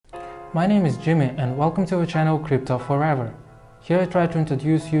My name is Jimmy and welcome to our channel Crypto Forever. Here I try to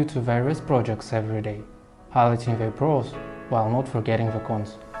introduce you to various projects every day, highlighting their pros while not forgetting the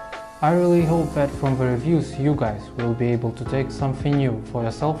cons. I really hope that from the reviews you guys will be able to take something new for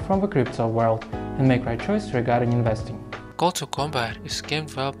yourself from the crypto world and make right choice regarding investing. Call to Combat is game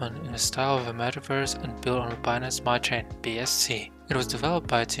development in the style of a metaverse and built on the Binance Smart Chain (BSC). It was developed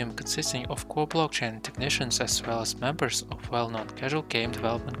by a team consisting of core blockchain technicians as well as members of well-known casual game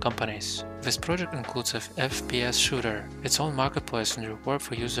development companies. This project includes an FPS shooter, its own marketplace and reward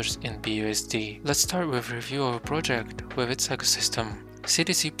for users in BUSD. Let's start with a review of a project with its ecosystem.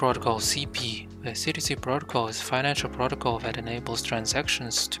 CTC Protocol (CP). The CTC protocol is a financial protocol that enables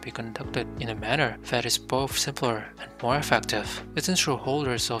transactions to be conducted in a manner that is both simpler and more effective. It ensures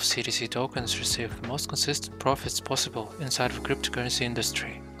holders of CTC tokens receive the most consistent profits possible inside the cryptocurrency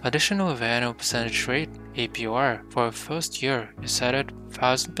industry. Additionally, the annual percentage rate (APR) for the first year is set at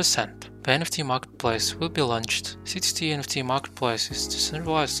 1000%. The NFT marketplace will be launched. CTC NFT marketplace is a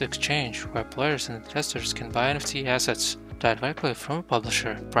decentralized exchange where players and testers can buy NFT assets directly from a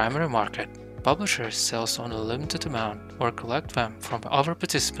publisher primary market. Publishers sells only a limited amount or collect them from other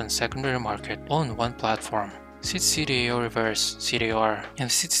participants secondary market all in one platform. CTC reverse CDR. In the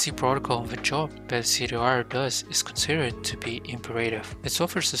CTC protocol, the job that CDR does is considered to be imperative. It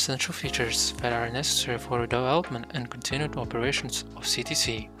offers essential features that are necessary for the development and continued operations of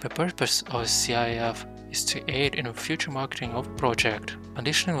CTC. The purpose of CIF is to aid in the future marketing of the project.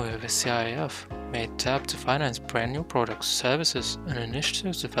 Additionally, the CIF may tap to finance brand new products, services, and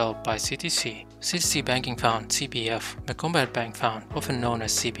initiatives developed by CTC. CTC Banking Fund (CBF). The Combat Bank Fund, often known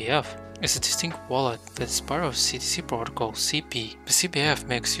as CBF, is a distinct wallet that is part of CTC protocol (CP). The CBF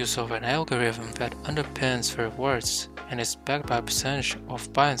makes use of an algorithm that underpins the rewards and is backed by a percentage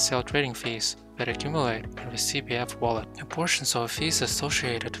of buy and sell trading fees that accumulate in the CBF wallet. The portions of fees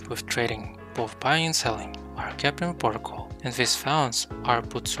associated with trading, both buying and selling, are kept in the protocol, and these funds are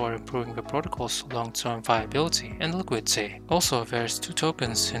put toward improving the protocol's long-term viability and liquidity. Also, there's two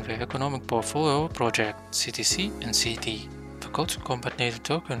tokens in the economic portfolio of project, CTC and CT. The Call to Combat native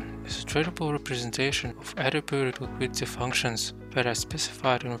token is a tradable representation of attributed liquidity functions that are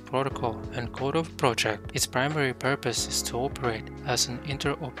specified in the protocol and code of the project. Its primary purpose is to operate as an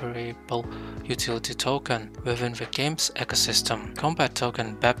interoperable utility token within the game's ecosystem. Combat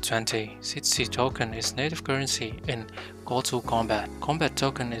token BEP20. CTC token is native currency in Call to Combat. Combat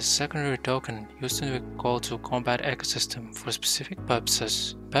token is a secondary token used in the Call to Combat ecosystem for specific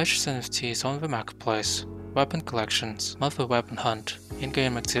purposes. Purchase NFTs on the marketplace, weapon collections, monthly weapon hunt,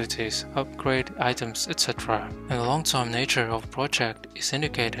 in-game activities, upgrade items, etc. And the long-term nature of the project is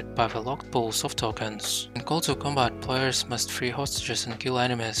indicated by the locked pools of tokens. In Call to Combat, players must free hostages and kill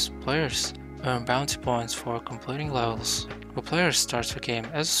enemies. Players earn bounty points for completing levels. The player starts the game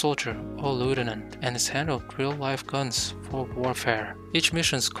as a soldier or lieutenant and is handled real-life guns for warfare. Each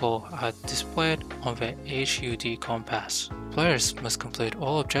mission's goals are displayed on the HUD compass. Players must complete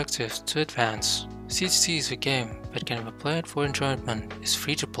all objectives to advance. CTC is a game that can be played for enjoyment, is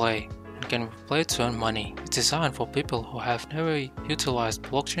free to play, and can be played to earn money. It's designed for people who have never utilized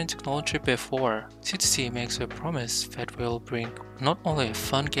blockchain technology before. CTC makes a promise that will bring not only a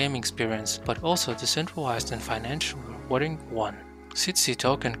fun gaming experience, but also a decentralized and financially rewarding one. CTC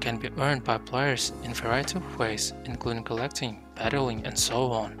token can be earned by players in a variety of ways, including collecting, battling, and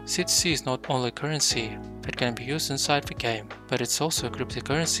so on. CTC is not only currency that can be used inside the game, but it's also a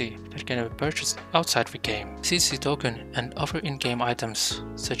cryptocurrency that can be purchased outside the game. CTC token and other in-game items,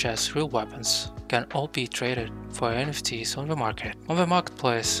 such as real weapons, can all be traded for NFTs on the market. On the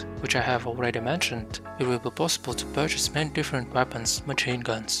marketplace, which I have already mentioned, it will be possible to purchase many different weapons, machine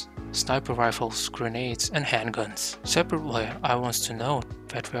guns, sniper rifles, grenades, and handguns. Separately, I want to note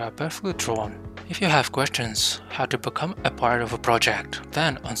that we are perfectly drawn. If you have questions how to become a part of a project,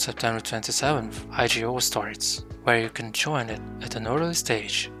 then on September 27th, IGO starts, where you can join it at an early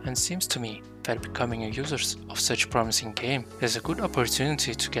stage, and it seems to me that becoming a user of such promising game is a good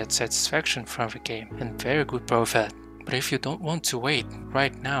opportunity to get satisfaction from the game and very good profit. But if you don't want to wait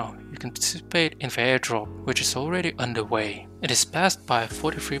right now, you can participate in the airdrop, which is already underway. It is passed by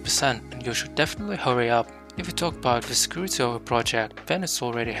 43% and you should definitely hurry up. If you talk about the security of a project, then it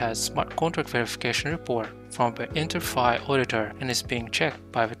already has smart contract verification report from the InterFi auditor and is being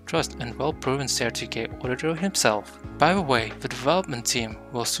checked by the trust and well-proven CRTK auditor himself. By the way, the development team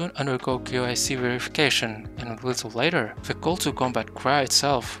will soon undergo QIC verification, and a little later, the Call to Combat CRA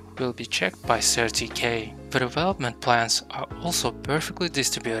itself will be checked by CRTK. The development plans are also perfectly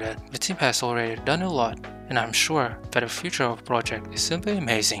distributed. The team has already done a lot and I'm sure that the future of the project is simply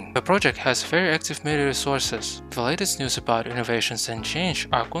amazing. The project has very active media resources. The latest news about innovations and change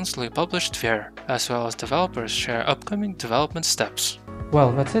are constantly published there, as well as developers share upcoming development steps.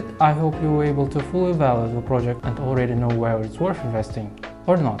 Well, that's it. I hope you were able to fully evaluate the project and already know whether it's worth investing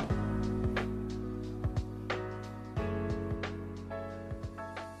or not.